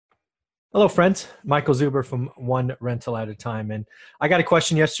Hello, friends. Michael Zuber from One Rental at a Time. And I got a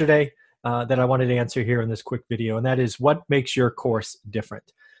question yesterday that I wanted to answer here in this quick video, and that is what makes your course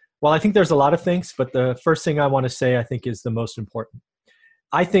different? Well, I think there's a lot of things, but the first thing I want to say I think is the most important.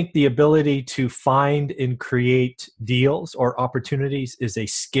 I think the ability to find and create deals or opportunities is a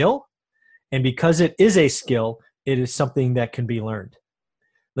skill. And because it is a skill, it is something that can be learned.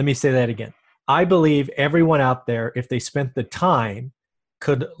 Let me say that again. I believe everyone out there, if they spent the time,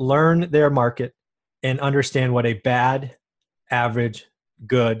 could learn their market and understand what a bad, average,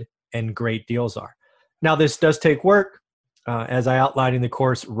 good, and great deals are. Now, this does take work, as I outlined in the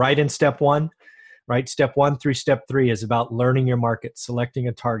course, right in step one, right? Step one through step three is about learning your market, selecting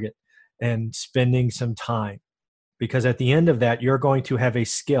a target, and spending some time. Because at the end of that, you're going to have a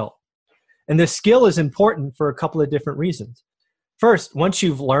skill. And this skill is important for a couple of different reasons. First, once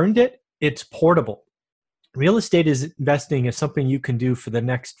you've learned it, it's portable. Real estate is investing is something you can do for the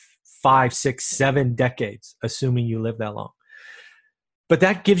next 5, 6, 7 decades, assuming you live that long. But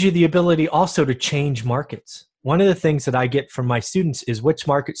that gives you the ability also to change markets. One of the things that I get from my students is which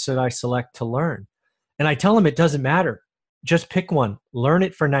market should I select to learn? And I tell them it doesn't matter. Just pick one, learn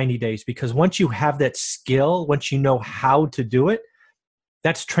it for 90 days, because once you have that skill, once you know how to do it,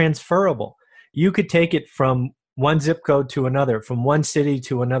 that's transferable. You could take it from one zip code to another, from one city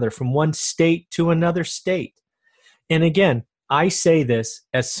to another, from one state to another state. And again, I say this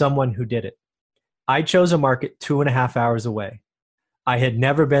as someone who did it. I chose a market 2.5 hours away. I had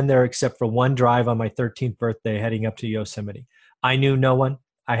never been there except for one drive on my 13th birthday heading up to Yosemite. I knew no one.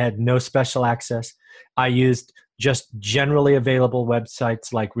 I had no special access. I used just generally available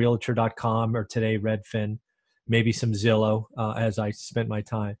websites like Realtor.com or today Redfin, maybe some Zillow as I spent my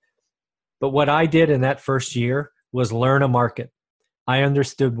time. But what I did in that first year was learn a market. I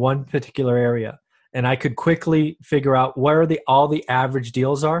understood one particular area, and I could quickly figure out where all the average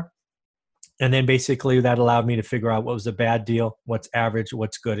deals are. And then basically that allowed me to figure out what was a bad deal, what's average,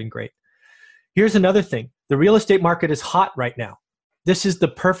 what's good and great. Here's another thing. The real estate market is hot right now. This is the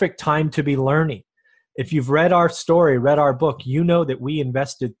perfect time to be learning. If you've read our story, read our book, you know that we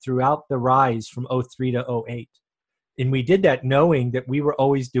invested throughout the rise from '03 to '08. And we did that knowing that we were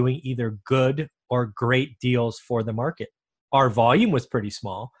always doing either good or great deals for the market. Our volume was pretty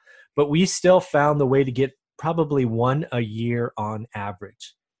small, but we still found the way to get probably one a year on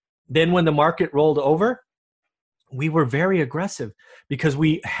average. Then when the market rolled over, we were very aggressive because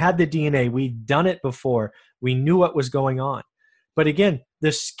we had the DNA. We'd done it before. We knew what was going on. But again,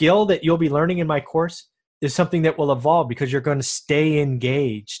 the skill that you'll be learning in my course is something that will evolve because you're going to stay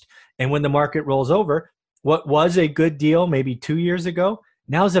engaged. And when the market rolls over, what was a good deal maybe 2 years ago,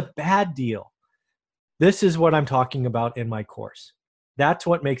 now is a bad deal. This is what I'm talking about in my course. That's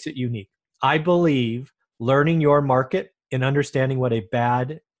what makes it unique. I believe learning your market and understanding what a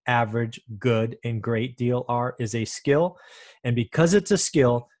bad, average, good, and great deal are is a skill. And because it's a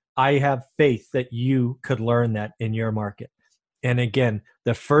skill, I have faith that you could learn that in your market. And again,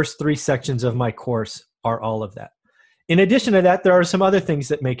 the first 3 sections of my course are all of that. In addition to that, there are some other things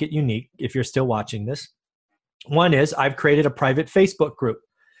that make it unique if you're still watching this. One is I've created a private Facebook group,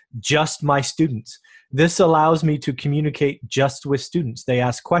 just my students. This allows me to communicate just with students. They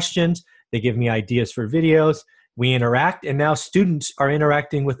ask questions, they give me ideas for videos, we interact, and now students are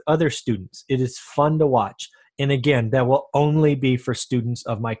interacting with other students. It is fun to watch. And again, that will only be for students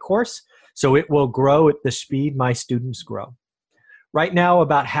of my course, so it will grow at the speed my students grow. Right now,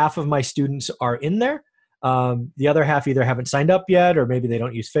 about half of my students are in there. The other half either haven't signed up yet, or maybe they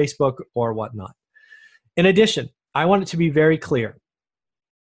don't use Facebook or whatnot. In addition, I want it to be very clear.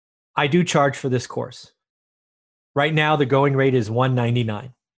 I do charge for this course. Right now, the going rate is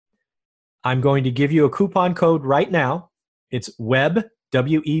 $199. I'm going to give you a coupon code right now. It's WEB,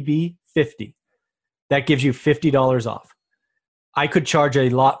 W-E-B 50. That gives you $50 off. I could charge a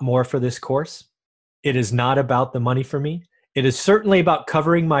lot more for this course. It is not about the money for me. It is certainly about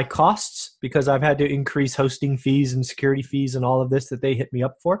covering my costs because I've had to increase hosting fees and security fees and all of this that they hit me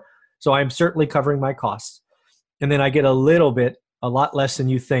up for. So I'm certainly covering my costs. And then I get a lot less than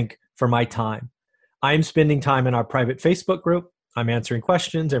you think for my time. I'm spending time in our private Facebook group. I'm answering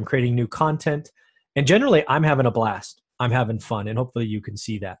questions. I'm creating new content. And generally, I'm having a blast. I'm having fun. And hopefully you can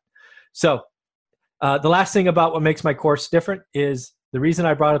see that. So the last thing about what makes my course different is the reason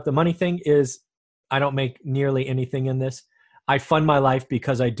I brought up the money thing is I don't make nearly anything in this. I fund my life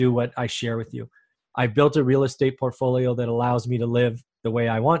because I do what I share with you. I've built a real estate portfolio that allows me to live the way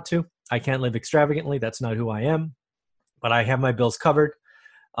I want to. I can't live extravagantly. That's not who I am. But I have my bills covered.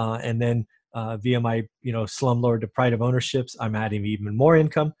 And then via my slumlord to pride of ownerships, I'm adding even more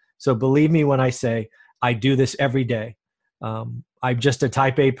income. So believe me when I say I do this every day. I'm just a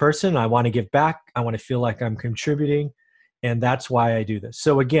type A person. I want to give back. I want to feel like I'm contributing. And that's why I do this.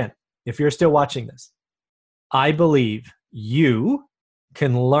 So again, if you're still watching this, I believe you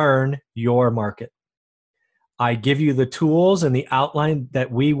can learn your market. I give you the tools and the outline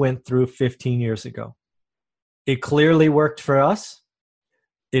that we went through 15 years ago. It clearly worked for us.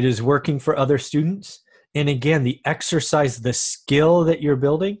 It is working for other students. And again, the exercise, the skill that you're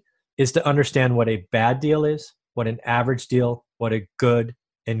building is to understand what a bad deal is, what an average deal, what a good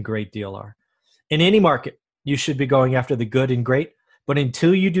and great deal are. In any market, you should be going after the good and great. But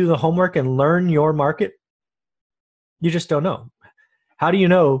until you do the homework and learn your market, you just don't know. How do you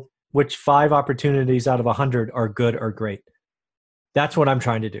know which 5 opportunities out of 100 are good or great? That's what I'm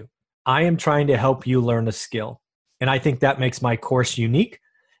trying to do. I am trying to help you learn a skill. And I think that makes my course unique.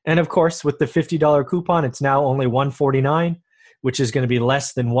 And of course, with the $50 coupon, it's now only $149, which is going to be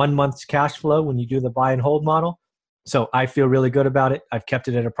less than 1 month's cash flow when you do the buy and hold model. So I feel really good about it. I've kept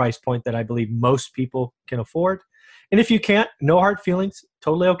it at a price point that I believe most people can afford. And if you can't, no hard feelings,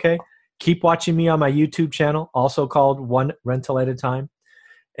 totally okay. Keep watching me on my YouTube channel, also called One Rental at a Time.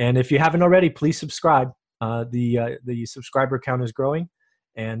 And if you haven't already, please subscribe. The subscriber count is growing,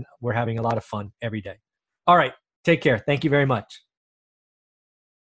 and we're having a lot of fun every day. All right, take care. Thank you very much.